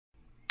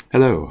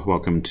Hello,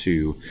 welcome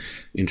to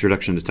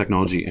Introduction to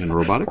Technology and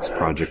Robotics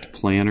Project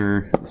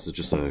Planner. This is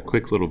just a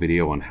quick little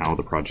video on how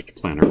the Project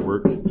Planner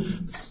works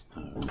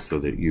so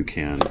that you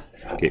can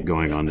get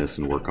going on this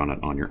and work on it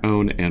on your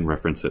own and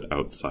reference it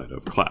outside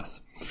of class.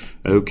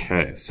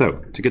 Okay,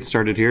 so to get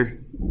started here,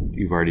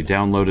 you've already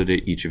downloaded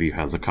it. Each of you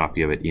has a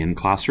copy of it in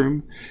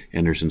Classroom,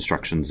 and there's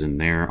instructions in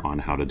there on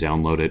how to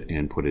download it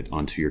and put it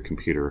onto your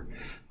computer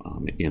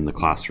in the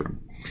classroom.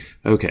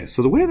 Okay,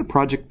 so the way the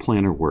Project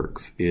Planner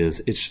works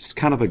is it's just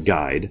kind of a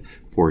guide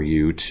for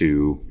you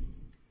to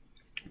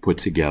put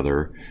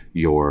together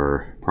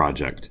your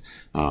project.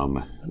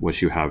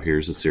 What you have here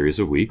is a series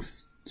of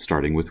weeks,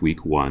 starting with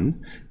week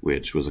 1,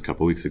 which was a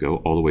couple weeks ago,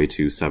 all the way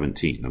to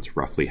 17. That's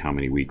roughly how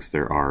many weeks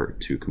there are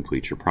to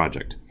complete your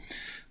project.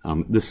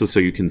 This is so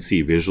you can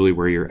see visually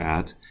where you're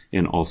at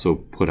and also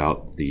put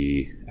out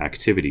the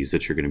activities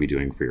that you're going to be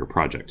doing for your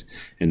project,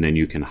 and then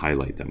you can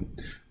highlight them.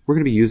 We're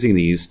going to be using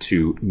these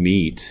to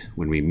meet.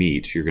 When we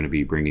meet, you're going to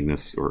be bringing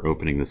this or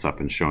opening this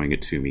up and showing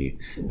it to me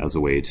as a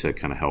way to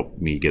kind of help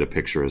me get a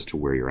picture as to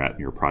where you're at in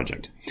your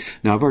project.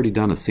 Now, I've already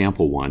done a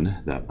sample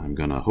one that I'm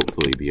going to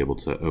hopefully be able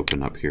to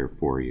open up here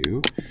for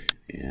you.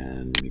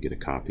 And let me get a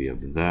copy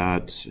of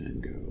that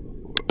and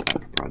go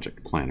App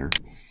Project Planner.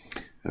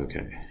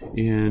 Okay,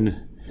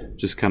 and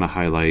just kind of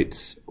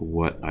highlight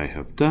what I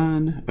have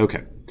done.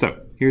 Okay,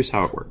 so here's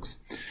how it works.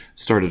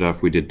 Started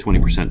off, we did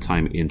 20%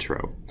 time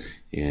intro.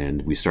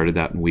 And we started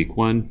that in week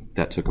 1.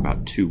 That took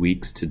about 2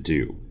 weeks to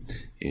do.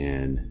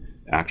 And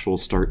actual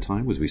start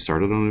time was we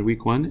started on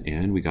week 1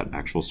 and we got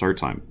actual start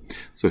time.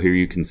 So here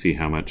you can see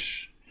how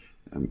much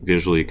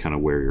visually kind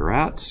of where you're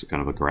at,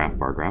 kind of a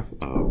bar graph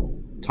of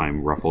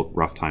time,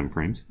 rough time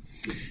frames.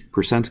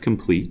 Percent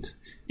complete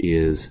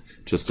is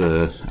just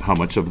how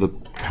much of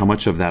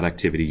that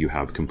activity you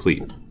have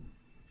complete.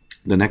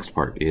 The next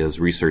part is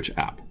research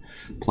app.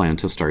 Plan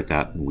to start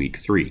that in week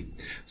 3.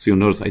 So you'll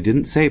notice I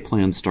didn't say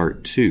plan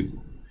start 2.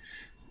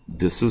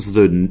 This is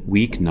the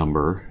week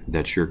number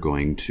that you're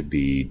going to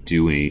be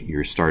doing.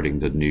 You're starting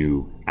the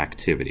new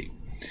activity.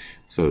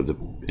 So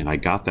and I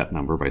got that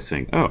number by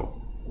saying,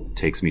 oh, it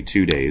takes me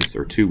 2 days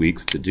or 2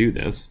 weeks to do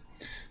this.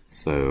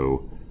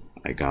 So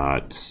I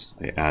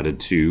added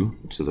 2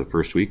 to the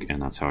first week,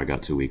 and that's how I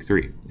got to week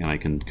 3. And I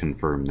can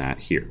confirm that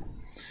here.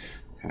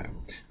 Okay.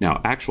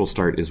 Now, actual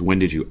start is when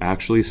did you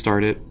actually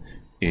start it,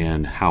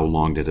 and how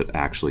long did it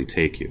actually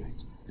take you?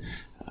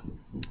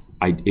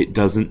 It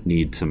doesn't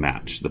need to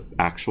match. The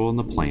actual and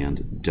the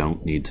planned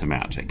don't need to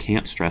match. I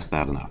can't stress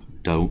that enough.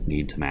 Don't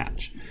need to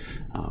match.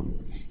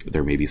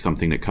 There may be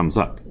something that comes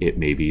up. It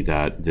may be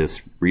that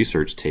this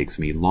research takes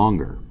me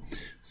longer.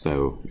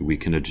 So we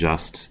can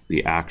adjust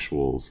the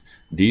actuals.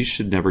 These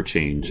should never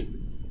change.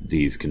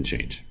 These can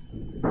change.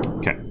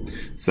 Okay,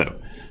 so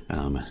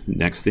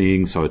next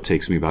thing, so it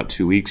takes me about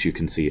 2 weeks. You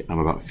can see I'm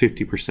about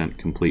 50%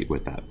 complete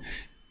with that.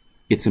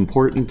 It's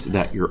important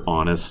that you're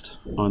honest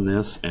on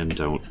this and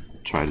don't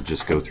try to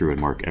just go through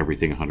and mark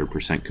everything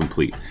 100%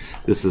 complete.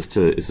 This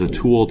is a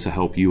tool to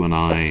help you and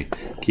I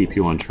keep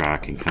you on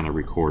track and kind of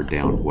record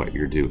down what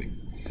you're doing.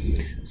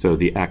 So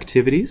the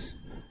activities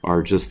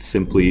are just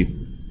simply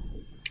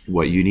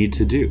what you need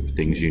to do,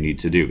 things you need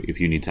to do. If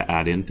you need to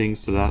add in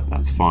things to that,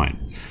 that's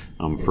fine.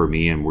 For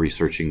me, I'm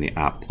researching the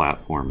app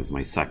platform as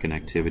my second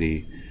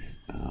activity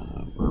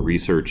or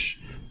research.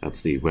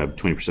 That's the web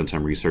 20%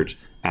 time research.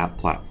 App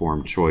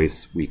platform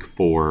choice, week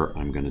 4,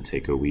 I'm going to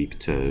take a week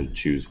to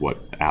choose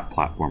what app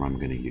platform I'm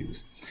going to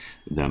use.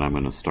 Then I'm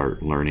going to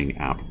start learning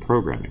app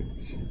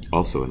programming,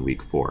 also in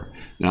week 4.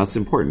 Now it's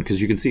important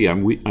because you can see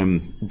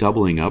I'm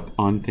doubling up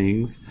on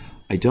things.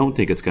 I don't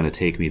think it's going to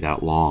take me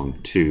that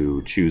long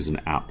to choose an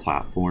app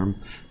platform.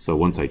 So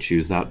once I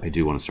choose that, I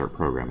do want to start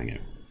programming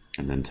it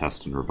and then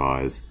test and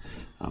revise.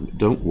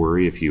 Don't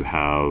worry if you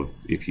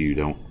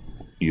don't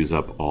use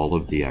up all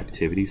of the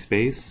activity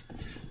space.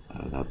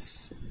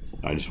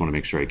 I just want to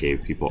make sure I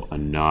gave people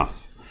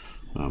enough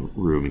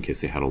room in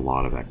case they had a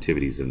lot of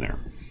activities in there.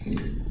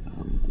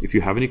 If you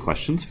have any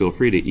questions, feel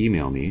free to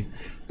email me,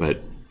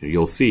 but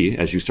you'll see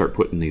as you start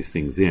putting these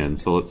things in.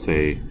 So let's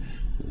say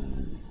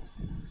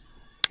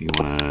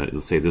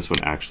let's say this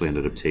one actually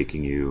ended up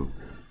taking you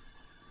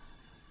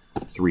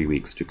 3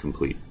 weeks to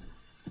complete.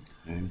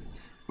 Okay.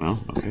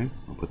 Well, okay,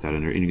 I'll put that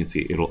in there, and you can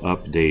see it'll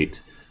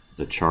update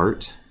the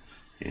chart,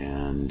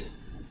 and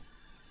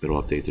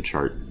it'll update the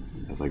chart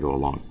as I go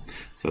along.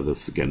 So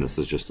this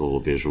is just a little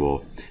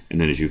visual,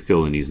 and then as you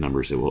fill in these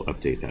numbers, it will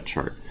update that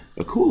chart.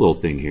 A cool little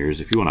thing here is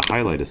if you want to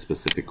highlight a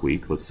specific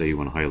week, let's say you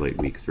want to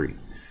highlight week 3.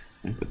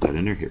 Okay, put that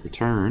in there, hit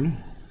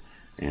return,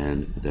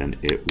 and then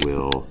it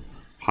will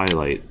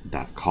highlight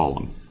that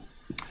column.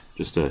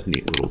 Just a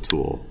neat little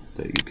tool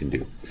that you can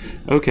do.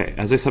 Okay,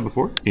 as I said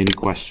before, any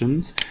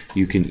questions,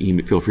 you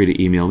can feel free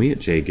to email me at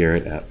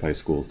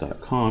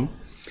jgarrett@5schools.com.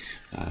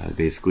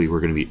 Basically, we're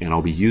going to be, and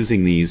I'll be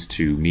using these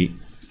to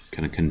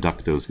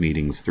conduct those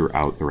meetings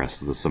throughout the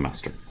rest of the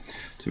semester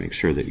to make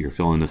sure that you're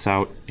filling this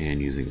out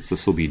and using this.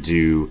 This will be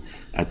due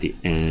at the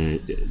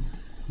end.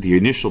 The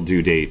initial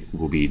due date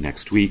will be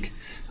next week,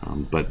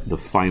 but the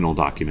final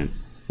document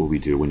will be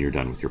due when you're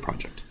done with your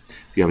project.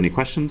 If you have any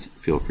questions,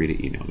 feel free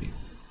to email me.